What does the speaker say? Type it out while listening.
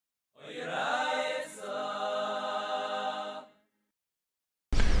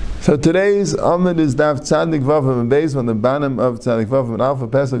So today's amud is Daf Tzadik Vav and Beis on the bottom of Tzadik Vav and Alpha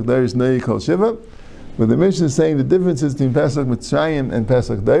Pesach Deiris Nei Kol Shiva, where the Mishnah is saying the differences between Pesach Mitzrayim and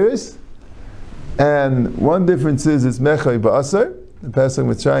Pesach Deiris. And one difference is it's Mechai Ba'asar. The Pesach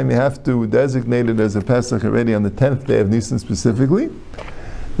Mitzrayim you have to designate it as a Pesach already on the 10th day of Nisan specifically.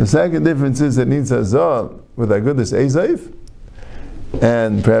 The second difference is it needs a Zah with Agudas Ezayv.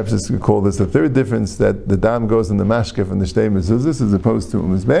 And perhaps we call this the third difference, that the dam goes in the mashkef and the shtei mezuzahs as opposed to a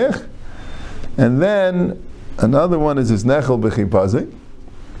mizbech. And then another one is this nechel b'chipazeh,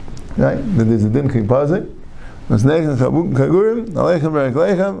 right? That there's a din chipazeh. Mas nechel chabuk kagurim, alechem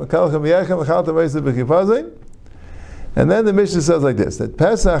v'reklechem, akalchem v'yechem, achalta v'yisah b'chipazeh. And then the Mishnah says like this, that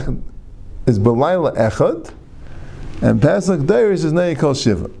Pesach is b'layla echad, and Pesach deiris is nei kol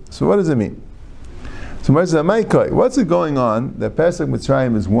shiva. So what does it mean? So what's it going on that Pesach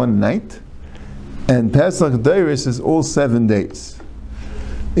Mitzrayim is one night and Pesach Deiris is all 7 days?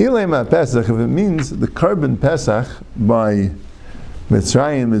 Ilema Pesach, if it means the carbon Pesach by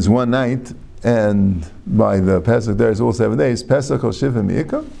Mitzrayim is one night and by the Pesach Deiris all 7 days, Pesach or Shiva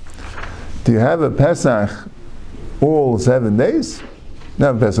Mi'ika? Do you have a Pesach all 7 days?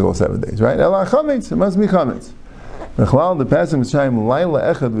 Not a Pesach all 7 days, right? Ela chametz, it must be chametz. The Pesach Mitzrayim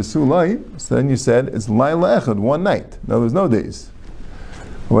Laila Echad V'Sulai. So then you said it's Laila Echad, one night. No, there's no days.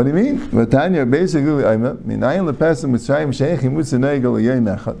 What do you mean? V'Tanya basically Minayin the Pesach Mitzrayim Sheichim Mitzrayim Yom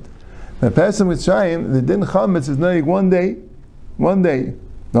Echad. The Pesach Mitzrayim the din chametz is naig one day,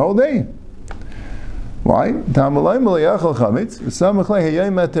 the whole day. Why? Ta'amalay Malayachal Chametz V'Samachlei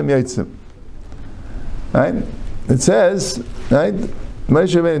Hayayim Atem Yitzim. Right? It says, right?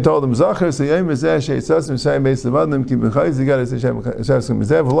 Moshe Rabbeinu told him, "Zachar seyayim mezeh sheitzasim shayim beis levadim ki b'chayis yigaris Hashem shayim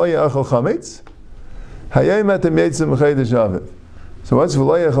mezeh v'lo yachal chametz hayayim atem yitzim b'chayis shaviv." So what's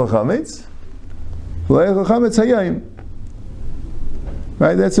v'lo yachal chametz? V'lo yachal chametz hayayim.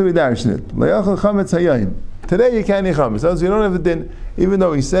 Right, that's how we darshan it. V'lo yachal chametz hayayim. Today you can't eat chametz. So you don't have a din. Even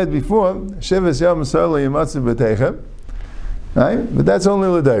though he said before, Shivas yom sarla yimatzu b'teichem. Right, but that's only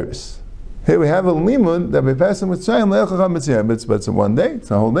l'dairis. Here we have a limud that we pass him with Shayim le'echacham mitzvah, but it's a one day,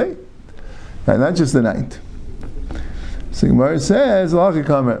 it's a whole day, and not just the night. So Gemara says, "Lachi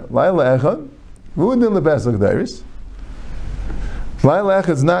kamer laila echad, v'udin le'pesach deiris." Laila echad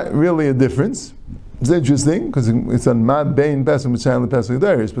is not really a difference. It's interesting because it's on mad bein pesach mitzvah le'pesach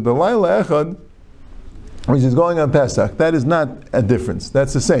deiris, but the laila echad, which is going on Pesach, that is not a difference.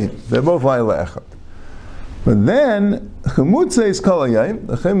 That's the same. They're both laila echad. But then, chumutza is kol hayayim.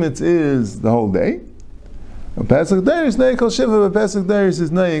 The chumitz is the whole day. Pesach deiris neik kol shiva, but Pesach deiris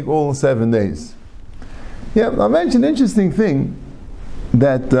is neik all 7 days. Yeah, I'll mention an interesting thing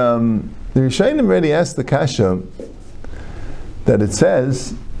that the Rishonim already asked the kasha that it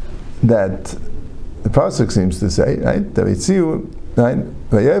says that the pasuk seems to say, right? That Vitziu, right?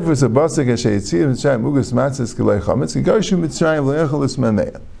 Vayevus abasik asher yitziu mitzrayim ugas matzes kilei chametz kigarshu mitzrayim lo yechol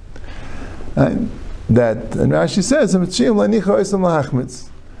ismameya. Right? That, and Rashi says,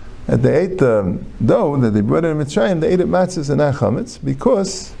 that they ate the dough that they brought in Mitzrayim, they ate it matzahs and not chametz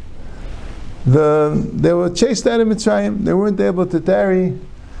because they were chased out of Mitzrayim. They weren't able to tarry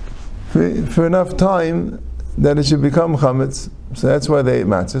for enough time that it should become chametz. So that's why they ate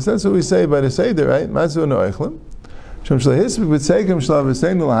matzahs. That's what we say by the Seder, right? Matzah no eichlim. Shem shlehisbik b'tzeikim shlav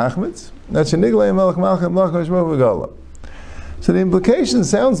v'seinu lahachmetz. That's sheniglei melech malchem lach mishmov v'gala. So the implication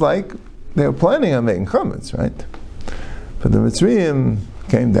sounds like they were planning on making chametz, right? But the Mitzrayim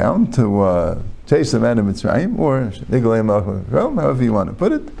came down to chase them out of Mitzrayim, or however you want to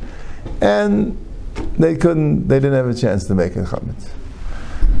put it, and they didn't have a chance to make a chametz.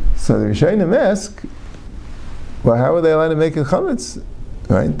 So the Rishonim ask, well, how are they allowed to make a chametz?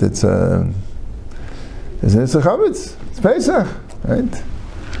 Right? Isn't it a chametz? It's Pesach, right?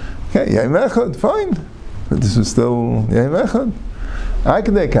 Okay, Yom Echad, fine, but this was still Yom Echad. I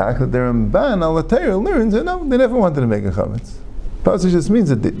can take out that their Ramban al Torah learns that no, they never wanted to make a chametz. Pasuk just means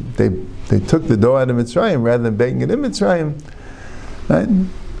that they took the dough out of Mitzrayim rather than baking it in Mitzrayim. Right?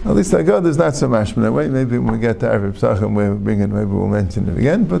 At least I go, there's not so much in that way. Maybe when we get to Arab Pesachim, maybe we'll mention it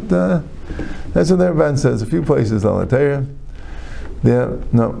again. But that's what the Ramban says. A few places al Torah,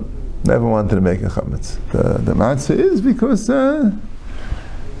 no, never wanted to make a chametz. The matzah is because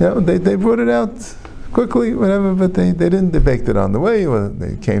they brought it out quickly, whatever, but they didn't. They baked it on the way. Well,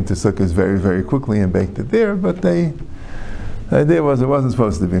 they came to Sukkot very, very quickly and baked it there. But the idea was it wasn't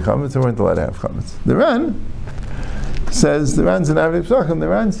supposed to be chametz. They weren't allowed to have chametz. The Ran says, the Ran's in Arab Pesachim. The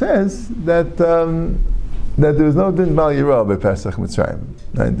Ran says that there was no din bal yirah by Pesach Mitzrayim.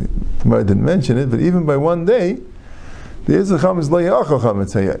 I didn't mention it, but even by one day, there is a chametz lo yachal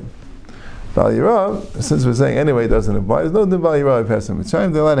chametz hayayim. Bal Yirah, since we're saying anyway it doesn't apply, there's no din Bal Yirah Pesach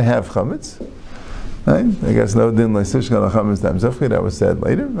Mitzrayim, they're allowed to have chametz. Right? I guess no din Leisishkan Chametz Dam Zufchi, that was said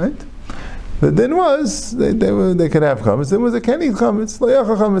later, right? The din was, they could have chametz. There was a Kenny chametz,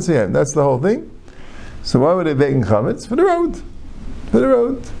 Layacha chametz Yem. That's the whole thing. So why were they baking chametz? For the road. For the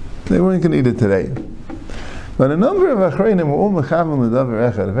road. They weren't going to eat it today. But a number of Achreinim were all mechavan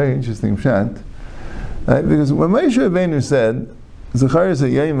l'davar echad, a very interesting pshat. Right? Because when Moshe Rabbeinu said, Zachar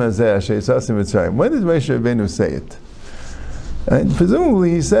Yom Hazeh Asher Yisasim Mitzrayim, when did Moshe Rabbeinu say it? Right?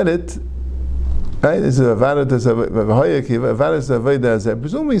 Presumably he said it, right? This is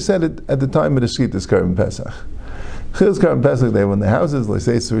presumably he said it at the time of the Shkitas Karban Pesach. Chil's Karban Pesach, they won the houses, like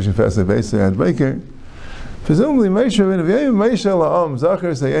say Sufficient Pesach, basically had Baker. Presumably Moshe Rabbeinu, V'yayim Moshe La'am, Zachar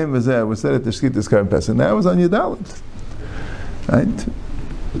Yom Hazeh, was said at the Shkitas Karban Pesach. Now it was on Yedalit. Right?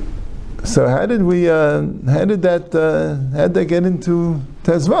 So how did that get into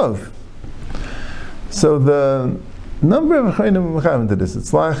Tezvav? So the number of Achreinim mechavan to this,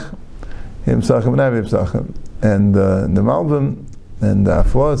 it's Lach, Him Psachim, and Avi Psachim, and the Malbim, and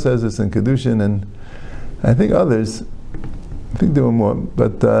Afla says this in Kedushin, and I think others, I think there were more,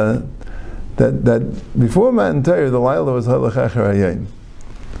 but that before Matan Torah, the Laila was Halach Achar HaYom.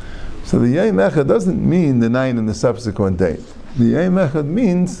 So the Yom Echad doesn't mean the night and the subsequent day. The Yom Echad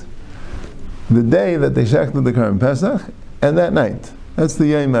means the day that they shechted the Karban Pesach, and that night. That's the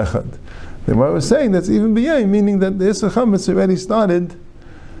Yom Echad. Then what I was saying, that's even b'yom, meaning that the Issa Chametz already started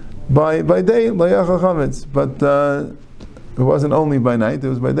by day, Layacha Chametz. But it wasn't only by night, it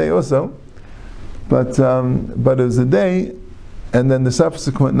was by day also. But it was a day, and then the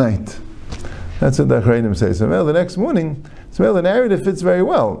subsequent night. That's what the Achreinim say. So the next morning, the narrative fits very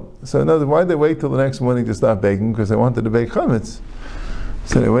well. So in other words, why did they wait till the next morning to start baking? Because they wanted to bake Chametz.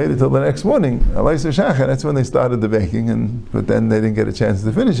 So they waited till the next morning. Alaysa Shachar, that's when they started the baking, but then they didn't get a chance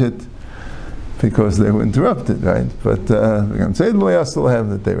to finish it because they were interrupted, right? But we can say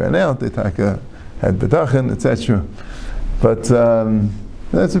that they ran out, they had betachin, etc. But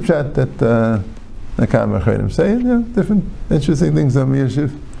that's a pshat that Nakam Achreinim say, different interesting things on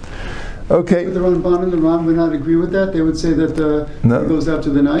Yeshiv. Okay. But the Ramban and the Ram would not agree with that. They would say that it goes out to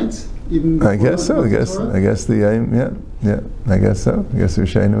the nights. Even I guess so. I guess the aim. Yeah. I guess so. I guess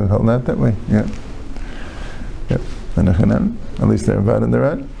Rishonim would hold that way. Yeah. At least they're about in the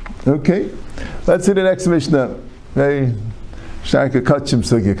right. Okay. Let's see the next Mishnah. Very Shaka Kachim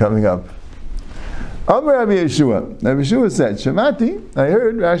Sugya coming up. Amar Rabbi Yeshua. Rabbi Yeshua said, Shemati, I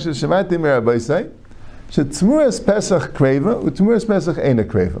heard Rashi Shemati mi Rabbi say, Shetmuras Pesach Kreva, Utmuras Pesach Eina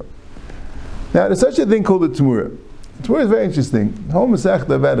Kreva. Now, there's such a thing called a Tmura. Tmura is very interesting. The whole Masechta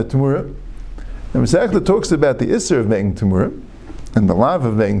about a Tmura. The Masechta talks about the Isser of making Tmura, and the Lav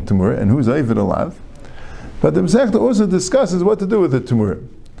of making Tmura, and who's Ovid a Lav. But the Masechta also discusses what to do with a Tmura.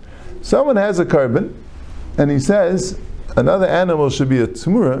 Someone has a carbon, and he says another animal should be a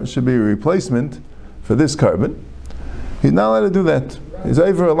Tmura, should be a replacement for this carbon. He's not allowed to do that. He's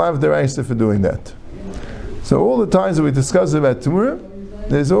over a Lav deraisa for doing that. So all the times that we discuss about Tmura,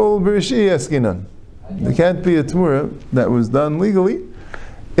 there's all B'rishi Eskinan. There can't be a Tmura that was done legally.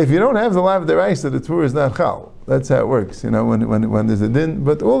 If you don't have the Lav deraisa, the Tmura is not Chal. That's how it works, when there's a din.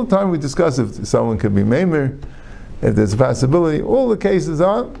 But all the time we discuss if someone could be Meimer, if there's a possibility, all the cases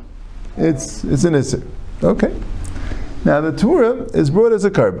are, it's an Isser. Okay? Now the Tmura is brought as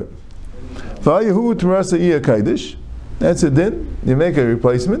a carbon. V'ayahu Tmurasa iya Kaidish. That's a din. You make a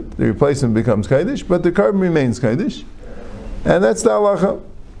replacement. The replacement becomes Kaidish, but the carbon remains Kaidish. And that's the halacha.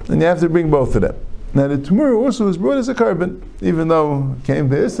 And you have to bring both of them. Now the Tmura also is brought as a carbon, even though it came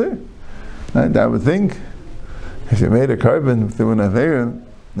to Isser. And I would think, if you made a carbon, if there were an Aveira,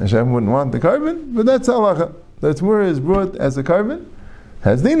 Hashem wouldn't want the carbon, but that's halacha. The Tmura is brought as a carbon,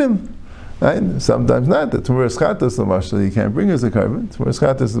 has dinim. Right? Sometimes not. The Tmura Schatas, you can't bring as a carbon. Tmura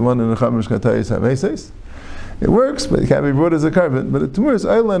Schatas is the one in the Chamish Katayis HaMeses. It works, but it can't be brought as a carbon. But the Tmuras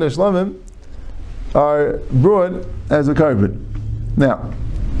Ayla and Shlamim are brought as a carbon. Now,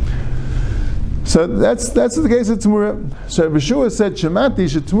 so that's the case of Tmura. So Rabbi Yeshua said, Shemati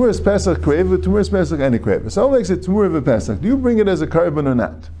should Tmuras Pesach Kreva, Tmuras Pesach any Kreva. So what makes it Tmura of a Pesach? Do you bring it as a carbon or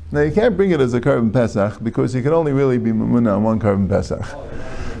not? Now you can't bring it as a carbon Pesach because you can only really be Mumuna on one carbon Pesach.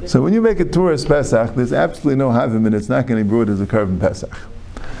 So when you make a Tmuras Pesach, there's absolutely no Havim and it's not going to be brought as a carbon Pesach.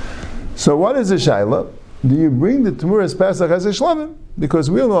 So what is a Shaila? Do you bring the Tmuras Pesach as a Shlamim? Because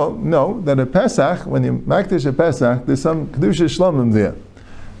we all know that a Pesach, when you makdish a Pesach, there's some Kedusha Shlamim there.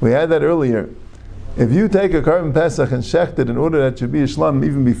 We had that earlier. If you take a carbon Pesach and shecht it in order that it should be a Shlamim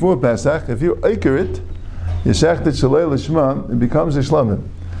even before Pesach, if you eiker it, you shecht it Shalei L'Shma, it becomes a Shlamim.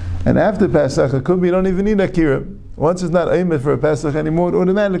 And after Pesach, it could be you don't even need Akira. Once it's not Eimah for a Pesach anymore, it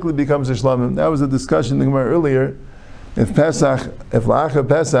automatically becomes a Shlamim. That was a discussion in the Gemara earlier. If La'achar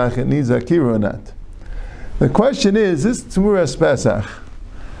Pesach, it needs Akira or not. The question is, this Tmuras Pesach,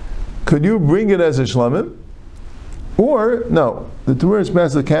 could you bring it as a Shlamim? Or, no, the Tmuras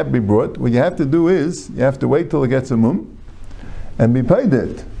Pesach can't be brought. What you have to do is, you have to wait till it gets a mum, and be paid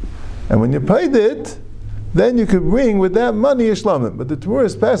it. And when you paid it, then you could bring with that money a Shlamim. But the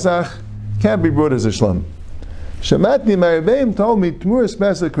Tmuras Pesach can't be brought as a Shlamim. Shamatni Marabeim told me Tmuras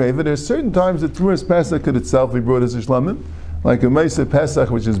Pesach Kreva. There are certain times that Tmuras Pesach could itself be brought as a Shlamim, like a Meisa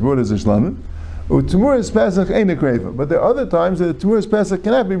Pesach which is brought as a Shlamim. Or Tmuras Pesach ain't a Kreva. But there are other times that the Tmuras Pesach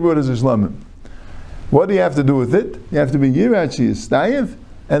cannot be brought as a Shlamim. What do you have to do with it? You have to be Yirachi Stayev,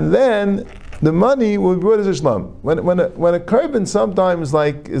 and then the money will be brought as a Shlamim. When a carbon sometimes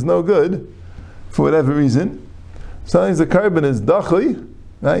is no good, for whatever reason, sometimes the carbon is dachli,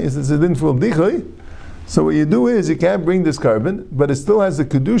 right? It's a dinful dichli. So what you do is you can't bring this carbon, but it still has the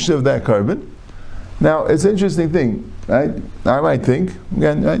kedusha of that carbon. Now it's an interesting thing, right? I might think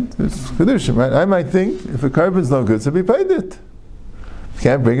again, right? It's kedusha, right? I might think if a carbon's no good, so be paid it. You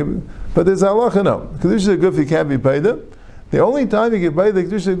can't bring it, but there's halacha no. Kedusha guf you can't be paid it. The only time you can pay the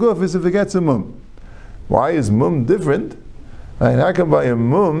kedusha guf is if it gets a mum. Why is mum different? Right? How come by a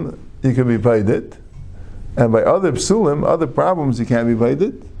mum you can be paid it, and by other psulim, other problems you can't be paid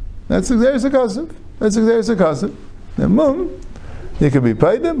it? That's Xeris HaKasav. That's Xeris HaKasav. The mum, you can be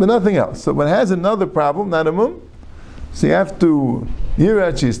paid it, but nothing else. So when it has another problem, not a mum, so you have to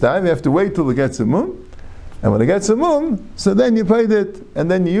Yirach, you have to wait till it gets a mum, and when it gets a mum, so then you paid it,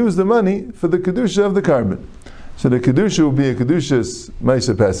 and then you use the money for the kedusha of the carbon. So the kedusha will be a kedushas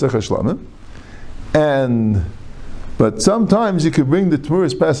Meisa Pesach, a Shlamim, but sometimes you could bring the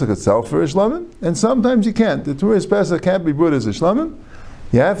Tmuras Pesach itself for a Shlamim, and sometimes you can't. The Tmuras Pesach can't be brought as a Shlamim.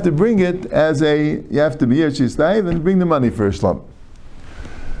 You have to bring it you have to be Yirchis Daiv and bring the money for a Shlamim.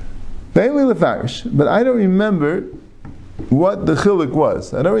 But I don't remember what the chiluk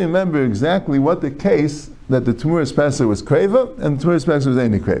was. I don't remember exactly what the case that the Tmuras Pesach was Kreva and the Tmuras Pesach was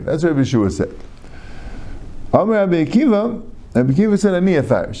Eini Kreva. That's what Rabbi Shua said. Amar Rabbi Akiva said, Ani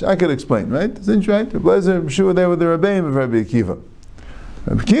Afarish. I could explain, right? It's interesting, right? Rabbi Shua there with the Rabbeim of Rabbi Akiva.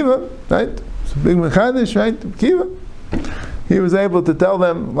 Rabbi Akiva, right? It's a big Mechadish, right? Rabbi Akiva. He was able to tell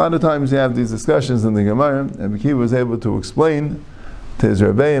them, a lot of times you have these discussions in the Gemara, and Rabbi Akiva was able to explain to his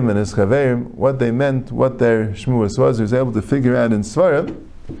Rabbeim and his Chaverim what they meant, what their Shmuas was. He was able to figure out in Svarah,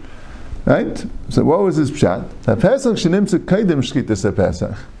 right? So what was his pshat? Pesach shenimtze kaidem shchitas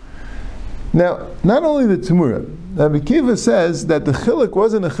Pesach. Now, not only the Temurah, Rabbi Akiva says that the chiluk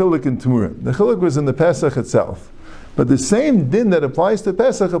wasn't a chiluk in Temurah. The chiluk was in the Pesach itself. But the same din that applies to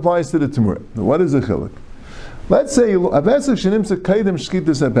Pesach applies to the Temurah. What is the chiluk? Let's say a Pesach shenimtze kaidem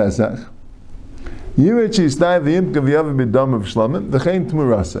shchitas Pesach. Yirech yistai v'yimka v'yav b'dam of shlamim v'chein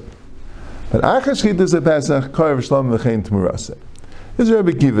Temurase. But achas shchitas Pesach kar v'shlamim v'chein Temurase. This is what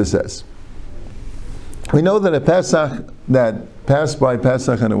Rabbi Akiva says. We know that a Pesach that passed by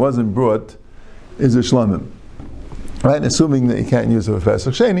Pesach and it wasn't brought is a shlamim, right? Assuming that you can't use it for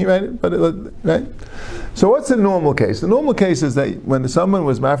Pesach Sheni, right? Right. So what's the normal case? The normal case is that when someone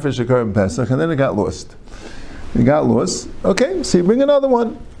was mafresh a korban Pesach and then it got lost. It got lost. Okay, so you bring another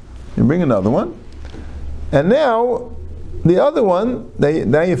one. And now the other one,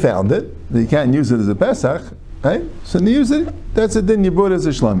 now you found it. You can't use it as a Pesach, right? So you use it. That's a din you brought as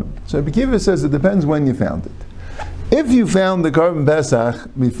a shlamim. So Rabbi Akiva says it depends when you found it. If you found the korban Pesach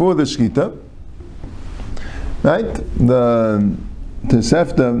before the shkita, right? The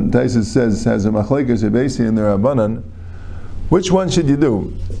Tosefta Taisus says has a machlekes Rebbeisi in the Rabbanan. Which one should you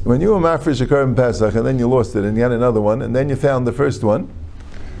do? When you were mafresh a korban Pesach and then you lost it and you had another one and then you found the first one,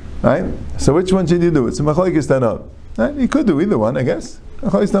 right? So which one should you do? It's a machlekes Tanah. Right? You could do either one, I guess.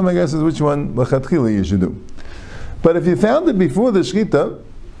 Machlekes Tanah, I guess, is which one l'chatchila you should do. But if you found it before the shkita,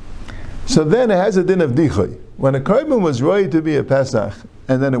 so then it has a din of dichoy. When a korban was ready to be a Pesach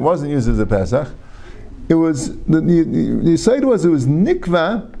and then it wasn't used as a Pesach, it was the side was it was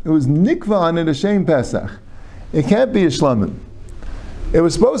nikva on it a shem Pesach. It can't be a shlamim. It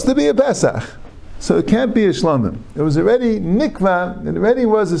was supposed to be a Pesach, so it can't be a shlamim. It was already nikva, it already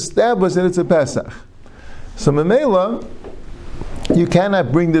was established that it's a Pesach. So memela, you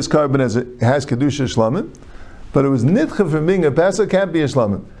cannot bring this korban as it has kedusha shlamim, but it was nitcha from being a Pesach, can't be a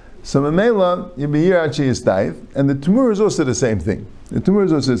shlamim. So memela, you be yirachi yistayv, and the Temurah is also the same thing.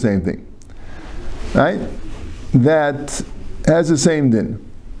 Right? That has the same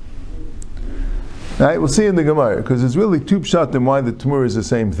din. Right? We'll see in the Gemara, because there's really two pshatim why the Temurah is the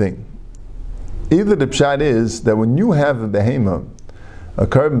same thing. Either the pshat is that when you have a behemah, a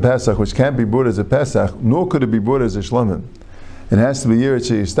carbon Pesach which can't be brought as a Pesach, nor could it be brought as a Shlomim. It has to be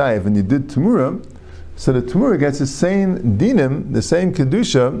Yeretz Yistayif, and you did Tumura, so the Tumura gets the same dinim, the same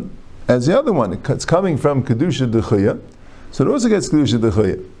Kedusha as the other one. It's coming from Kedusha D'Chuya, so it also gets Kedusha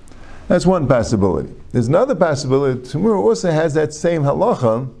D'Chuya. That's one possibility. There's another possibility. Tumura also has that same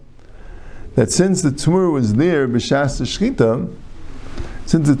halacha, that since the Tumura was there b'shas Shchita,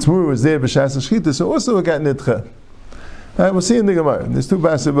 so also it got Nidcha. Alright, we'll see in the Gemara. There's two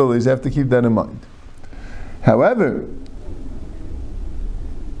possibilities, you have to keep that in mind. However,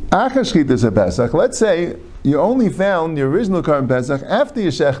 Achar Shchita is a Pesach. Let's say you only found the original Karban Pesach after you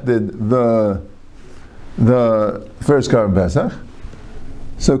shechted the first Karban Pesach.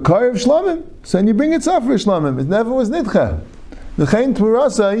 So Karev Shlomim. So then you bring it off for Shlomim. It never was Nidcha. The Chayin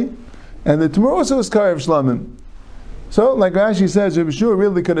Tmurasai, and the Tmur also was Karev Shlomim. So, like Rashi says, Rabbi Shua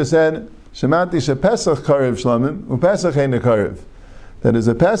really could have said, Shemati Shepesach Karev Shlomim, Upesach Ein Karev. That is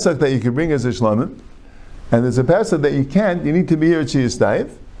a Pesach that you can bring as a Shlomim, and there's a Pesach that you can't, you need to be here at Shiyastayv.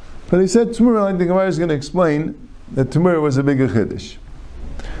 But he said Tumur, like the Gemara is going to explain, that Tumur was a bigger Chiddush.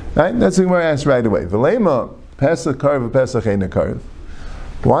 Right? That's the Gemara asked right away. V'leima, Pesach Karev, Pesach Ein Karev.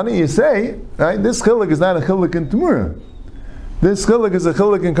 Why don't you say, right, this Chiluk is not a Chiluk in Tumur. This Chiluk is a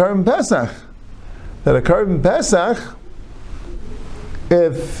Chiluk in Karban Pesach. That a Karban Pesach,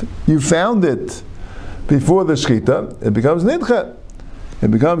 if you found it before the Shechita, it becomes Nidcha.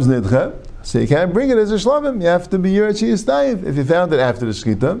 It becomes Nidcha, so you can't bring it as a Shlomim. You have to be Yeretz Yistayif. If you found it after the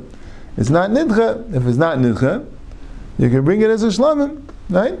Shechita, it's not Nidcha. If it's not Nidcha, you can bring it as a Shlomim,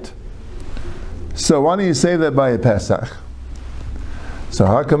 right? So why don't you say that by a Pesach? So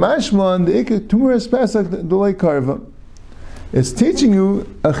Hakamashman, the Ikar Tumuras Pesach, the Lay Karva. It's teaching you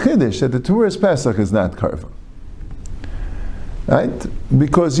a Chiddush that the Tumuras Pesach is not Karva. Right?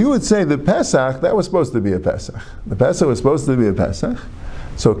 Because you would say the Pesach, that was supposed to be a Pesach. The Pesach was supposed to be a Pesach.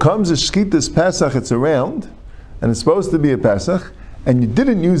 So comes a Shkitas Pesach, it's around, and it's supposed to be a Pesach, and you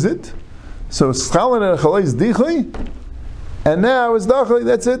didn't use it, so Schalan and Chalai is Dichli, and now it's Dachli,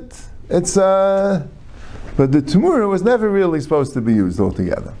 that's it. It's, but the Tumura was never really supposed to be used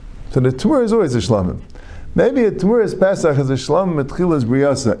altogether. So the Tumura is always a Shlamim. Maybe a Tumura's Pesach is a Shlamim at Chilas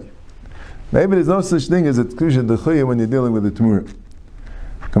Briyasai. Maybe there's no such thing as a Kedusha D'Chuya when you're dealing with the Tumura.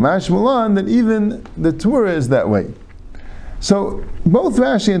 Kamash Mulan, that even the Tumura is that way. So both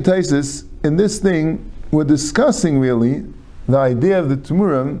Rashi and Taisus in this thing were discussing really the idea of the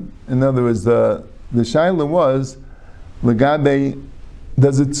Tumura. In other words, the Shaila was, Legabe,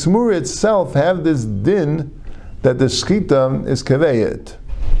 does the Tumura itself have this din that the Shchita is Kaveyet?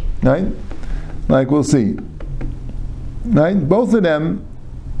 Right? Like we'll see. Right? Both of them,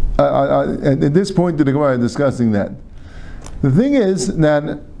 at this point to the Gemara, discussing that. The thing is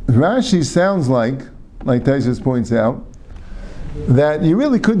that Rashi sounds like Taisus points out, that you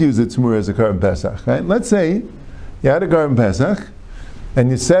really could use the Tumura as a Karban Pesach. Right? Let's say you had a Karban Pesach, and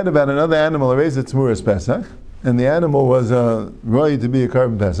you said about another animal, raise a Tumura as Pesach, and the animal was ready to be a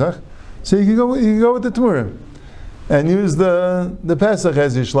Karban Pesach, so you can go with the Tumura and use the Pesach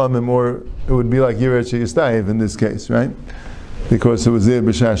as your Shlamim, or it would be like Yeretz Yistayv in this case, right? Because it was there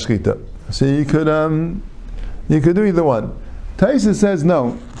b'shas Shchita. So you could do either one. Taisus says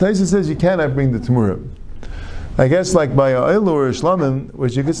no. Taisus says you cannot bring the Tumura. I guess like by a Eilu or a Shlamim,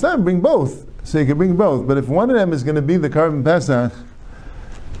 which you could start bring both. So you can bring both. But if one of them is going to be the Karban Pesach,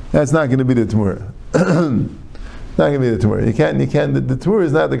 that's not going to be the Tumura. Not going to be the Tumura. You can't. The Tumura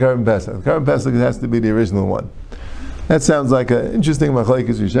is not the Karban Pesach. The Karban Pesach has to be the original one. That sounds like an interesting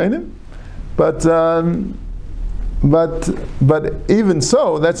machlekes Rishonim, but even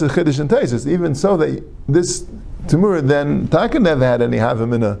so, that's a chiddush in Taisus. Even so, that this Tumura then Taka never had any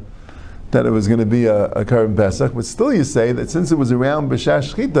havamina that it was going to be a Karban Pesach, but still you say that since it was around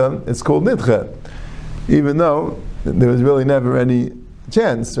b'shas Shchita, it's called Nidcha, even though there was really never any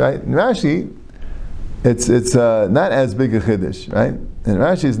chance, right? In Rashi, it's not as big a chiddush, right? And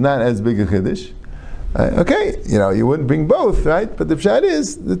Rashi is not as big a chiddush. Okay, you wouldn't bring both, right? But the pshat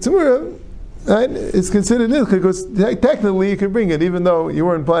is the Tumura, right? It's considered nidcha because technically you can bring it, even though you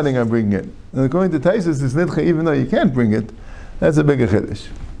weren't planning on bringing it. And according to Taisus, it's nidcha even though you can't bring it. That's a bigger chiddush.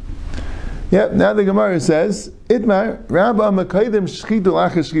 Yep. Now the Gemara says, Itmar Rabba Makaydim Shchitu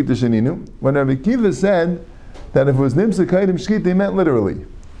Lachas Shchita Sheninu. When Rabbi Kiva said that if it was Nimsa Kaydim Shchita, he meant literally.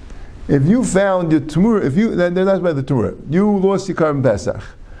 If you found your Tumura, that's by the Tumura, you lost your Karban Pesach.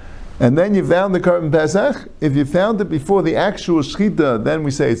 And then you found the Karban Pesach. If you found it before the actual Shechita, then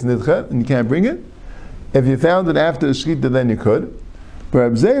we say it's Nidcha, and you can't bring it. If you found it after the Shechita, then you could. We're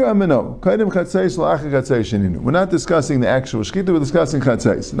not discussing the actual Shechita, we're discussing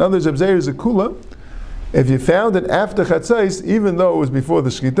Chatzais. In other words, Abzeir is a Kula, If you found it after chatzais, even though it was before the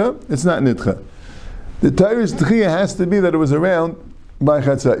shkita, it's not nidcha. The Torah's tchiyah has to be that it was around by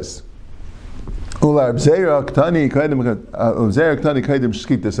chatzais. It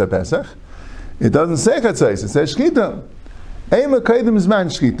doesn't say chatzais, it says shkita.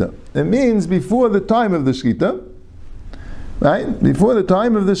 It means before the time of the shkita, right? Before the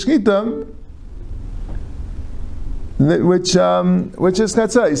time of the shkita, which is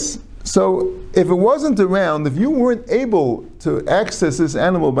chatzais. So if it wasn't around, if you weren't able to access this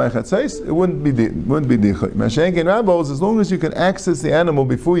animal by chatzais, it wouldn't be dichay. Mashenk and Rabbos, as long as you can access the animal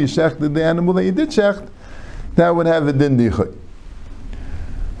before you shechted the animal that you did shecht, that would have a din dichay.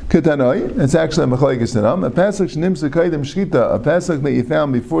 Ketanoi, it's actually a machlekes tanam. A pesach shnimsa kaidem shchita, a pesach that you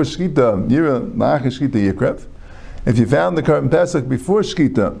found before shchita, yira la'ach shchita yikrav. If you found the carbon pesach before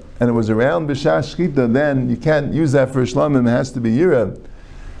shchita and it was around b'shas shchita, then you can't use that for shlamim. It has to be yira.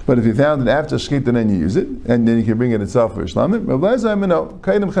 But if you found it after shchita, then you use it, and then you can bring it itself for shlamim.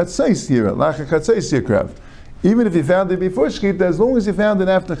 Even if you found it before shchita, as long as you found it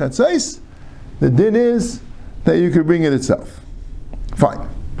after chatzais, the din is that you could bring it itself. Fine.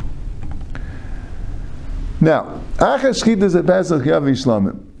 Now, achas shchita is a pesach yavi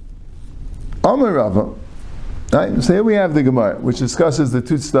shlamim. Amar Rava. Right? So here we have the Gemara, which discusses the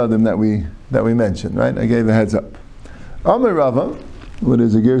two tzadim that we mentioned. Right? I gave a heads up. Amar Rava, what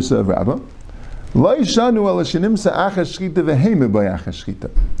is a girsa of Rabbi? Lo yishanu ala shenimsa achas shchita v'heime by achas shchita.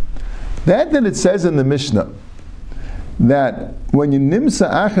 That it says in the Mishnah that when you nimsa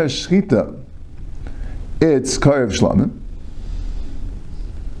achas shchita, it's karev shlamim.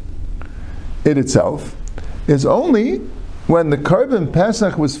 It itself is only when the carbon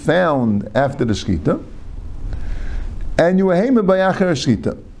pesach was found after the shchita, and you were heime by achar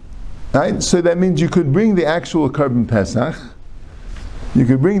shchita. Right? So that means you could bring the actual carbon pesach. You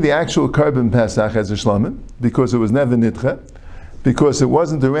could bring the actual carbon pesach as a shlamim, because it was never nitcha, because it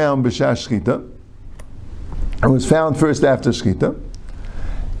wasn't around b'shas shchita. It was found first after shchita.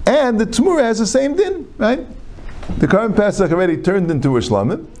 And the Tamura has the same din, right? The carbon pesach already turned into a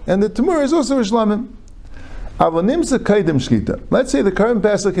shlamim, and the Tamura is also a shlamim. Avonimsa kaidem shchita. Let's say the carbon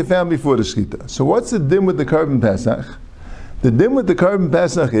pesach you found before the shchita. So what's the din with the carbon pesach? The din with the carbon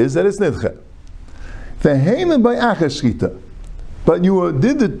pesach is that it's nidcha. V'heimen by achas shchita. But you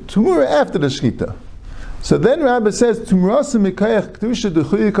did the tumura after the shchita. So then Rabbi says, Tumurasa mikayach kedusha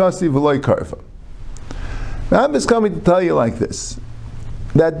d'chuyikasi v'loy karfa. Rabbi is coming to tell you like this,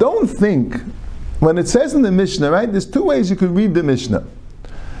 that don't think, when it says in the Mishnah, right, there's two ways you could read the Mishnah.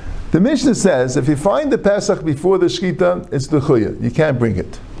 The Mishnah says, if you find the Pesach before the shchita, it's the chuya, you can't bring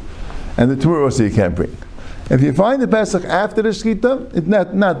it. And the tumura also you can't bring. If you find the Pesach after the shchita, it's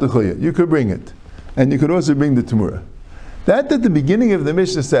not the chuya, you could bring it. And you could also bring the tumura. That at the beginning of the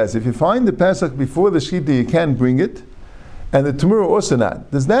Mishnah says, if you find the Pesach before the shchita, you can't bring it, and the tumura also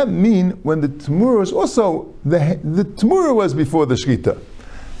not. Does that mean when the tumura was also, the tumura was before the shchita?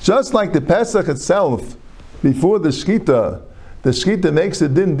 Just like the Pesach itself, before the shchita makes a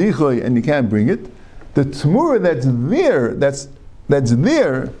din dichoy and you can't bring it, the tumura that's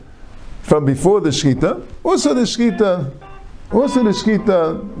there from before the shchita, also the shchita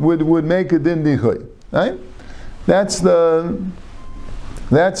would make a din dichoy, right? That's the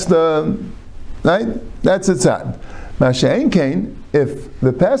right? That's the tzad. Masha'en kain, if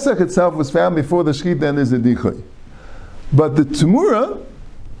the Pesach itself was found before the shchita, then there's a dichoy. But the tumura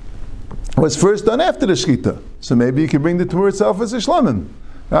was first done after the shchita, so maybe you can bring the tumura itself as a shlamim.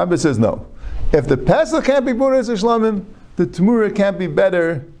 Rabbi says no. If the Pesach can't be brought as a shlamim, the tumura can't be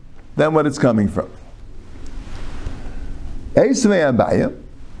better than what it's coming from. Eisvei abaya.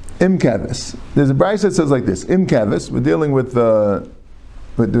 Im kavis. There's a brayso that says like this: Im kavis. We're dealing with the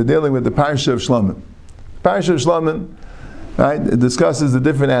parsha of shlamim. Parsha of shlamim, right? It discusses the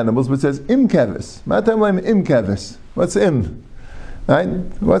different animals, but it says im kavis. Matam im kavis. What's im? Right?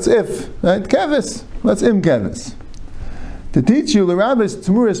 What's if? Right? Kavis. What's im kavis? To teach you the rabbis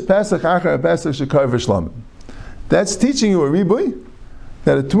tumuras pesach achar pesach shekar v'shlamim. That's teaching you a ribui,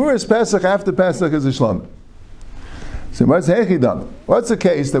 that a tumuras pesach after pesach is a shlamim. So what's hechidam? What's the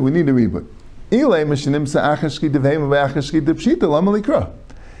case that we need a ribui?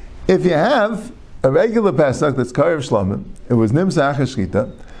 If you have a regular Pesach that's karev shlamim, it was nimsa achas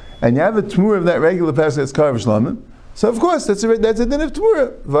shchita, and you have a tmura of that regular Pesach that's karev shlamim, so of course that's a din of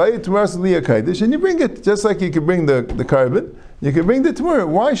tmura. Vay tmuras liya kaidish, and you bring it just like you can bring the carbon, you can bring the tmura.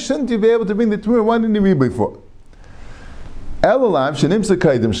 Why shouldn't you be able to bring the tmura? Why didn't you ribui for? Elalav shenimsa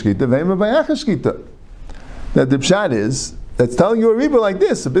kaidim shchita v'ema v'achas shchita. That the pshat is, that's telling you a ribui like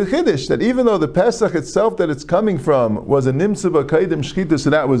this, a bit chiddush, that even though the Pesach itself that it's coming from was a nimsa b'kaidim shchita, so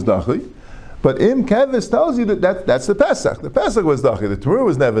that was dachi, But Im Kevis tells you that's the Pesach. The Pesach was Dachi. The Tamura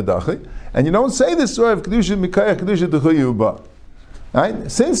was never Dachi. And you don't say this story of Kedusha Mikayach Kedusha D'Chuyuba.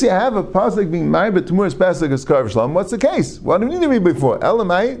 Right? Since you have a pasuk being married, but Tamura's Pesach is Karv Shalom, what's the case? What do we need to read before?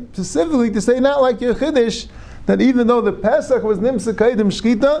 Elamai, specifically to say not like your Chiddush, that even though the Pesach was Nimsa Kaidim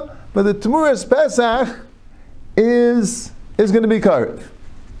Shkita, but the Tamura's Pesach is going to be Karv.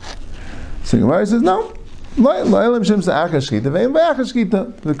 So Gemara says, no. The Krav,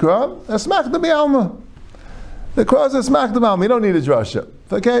 Asmach the Bialma. The Krav is Asmach the Bialma. You don't need a drasha.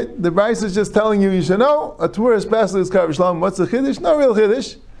 Okay? The Bryce is just telling you should know. A Tamura's Pesach is Karv Shalom. What's the Chiddush? No real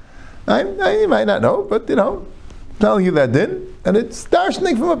Chiddush. You might not know, but telling you that din. And it's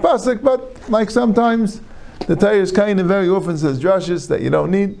darshaning from a pasuk, but like sometimes the Torah is kind of very often says drashas that you don't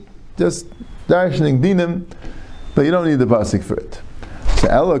need, just darshaning dinim, but you don't need the pasuk for it. So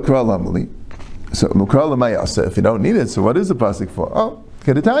Ella Kral Amali. So Mukral Mayasa, if you don't need it, so what is the pasuk for? Oh,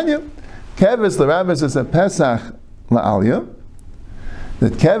 Kedetanya. Kevis l'Rabbis is a Pesach la'Aliyah.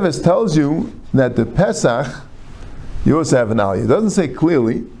 That Kevis tells you that the Pesach, you also have an Aliyah. It doesn't say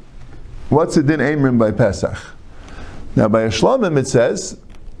clearly what's the din Amrim by Pesach. Now by Shlomim it says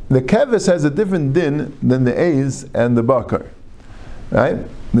the Kevis has a different din than the Eiz and the Bakar. Right?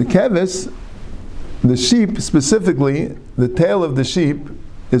 The Kevis, the sheep specifically, the tail of the sheep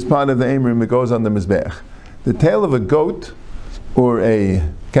is part of the Amrim that goes on the Mizbeach. The tail of a goat or a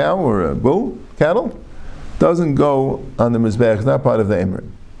cow or a bull, cattle, doesn't go on the Mizbeach, it's not part of the Amrim.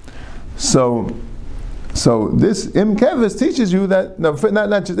 So this Im Kevis teaches you that, not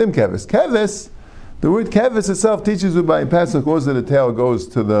just Im Kevis. Kevis, the word Kevis itself teaches you by Pesach also the tail goes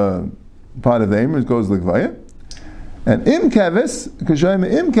to the part of the Amrim, it goes to the Gvaya. And Im Kevis, Kashayim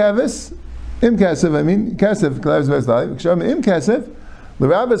Im Kevis, Im Kesef, Kashayim Im Kesef, the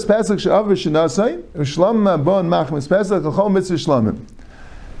Rabbis Pesach She'avar Shenasai, Ushlam Bon Machmas Pesach, Chol Mitzvah Shlamim.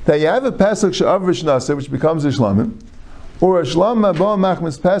 That you have a Pesach She'avar Shenasai, which becomes a Shlamim, or a Shlam Bon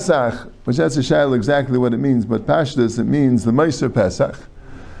Machmas Pesach, which that's a shayla exactly what it means, but Pashtas it means the Meiser Pesach.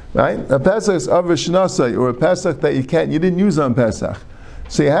 Right? A Pesach is Avar Shenasai, or a Pesach that you didn't use on Pesach.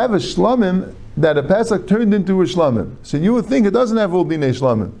 So you have a Shlamim that a Pesach turned into a Shlamim. So you would think it doesn't have all Dinei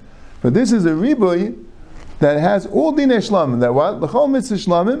Shlamim. But this is a Ribui that has all Dinei Shlamim. That what? L'chol mitzvah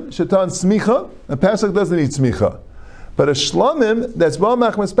Shlamim, Shatan Smicha, a Pesach doesn't need Smicha. But a Shlamim that's Baal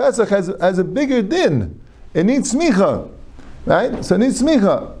Machmas Pesach has a bigger din. It needs Smicha. Right? So it needs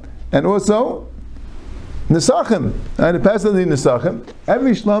Smicha. And also, Nesachim. Right? A Pesach doesn't need Nesachim.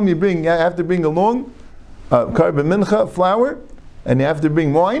 Every Shlam you bring, you have to bring along carbon mincha, flour, and you have to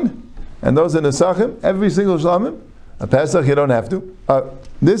bring wine. And those are Nesachim. Every single Shlamim. A Pesach you don't have to.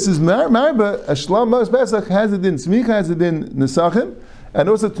 This is Marba, a Shlam Pesach has it in Smicha, has it in Nesachim, and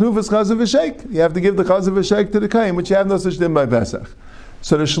also Tnufas Chazav V'Sheik. You have to give the Chazav V'Sheik to the Kaim, which you have no such din by Pesach.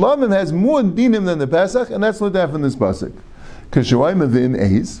 So the Shlamim has more dinim than the Pesach, and that's what happened in this Pasuk. Kashuayim V'im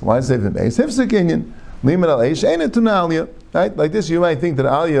Eis, why say V'im Eis? Hifsek Inyan, Liman Al Eish, Ein Et Tuna Aliyah. Right? Like this, you might think that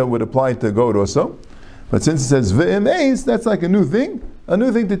Aliyah would apply to goat also, but since it says V'im Eis, that's like a new thing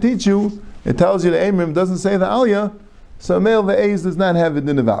to teach you. It tells you the Amrim doesn't say the Aliyah, so male ve'ez does not have a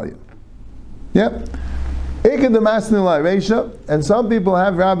din of value. Yep. And some people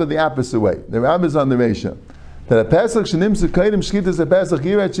have Rabbi the opposite way. The Rabbi is on the Reisha. That a Pesach shenim sekayim shkitas a Pesach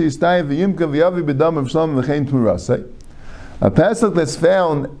yirat sheistayim v'yimka v'yavi b'dam of shlam v'chein t'murasei. A Pesach that's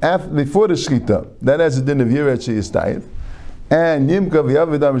found before the shkita, that has a din of yirat sheistayim. And yimka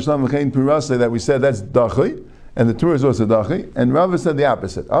v'yavi b'dam of shlam v'chein t'murasei that we said that's dachi, and the Torah is also dachi. And Rabbi said the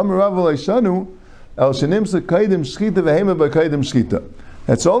opposite. Amar Rav leishanu. That's only when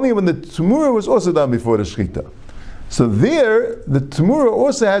the Tumura was also done before the Shchita. So there, the Tumura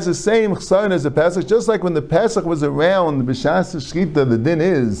also has the same chsaron as the Pesach, just like when the Pesach was around B'shas Shchita, the din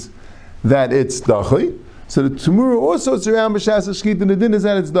is that it's dachi. So the Tumura also is around B'shas Shchita, and the din is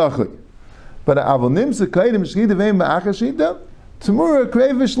that it's dachi. But Avonim Sekayim Shchita Veim Ba'achashita, Tumura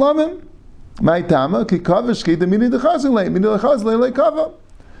Krei V'Shlamim, Ma'itama Kikav Shchita Mini D'Chazilei, Mini D'Chazilei Le'Kava.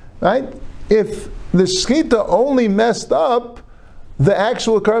 Right? If the Shechita only messed up the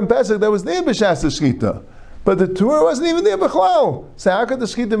actual current Pesach that was there b'shas the Shechita, but the Torah wasn't even there b'chlal. So how could the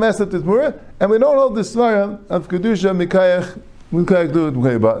Shechita mess up the Torah? And we don't hold the svara of Kedusha Mikayach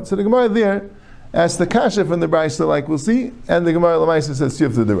Mikayach. So the Gemara there asks the Kasha from the Brayso, like we'll see, and the Gemara Lamaisa says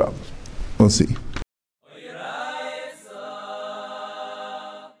Shifta the Rav. We'll see.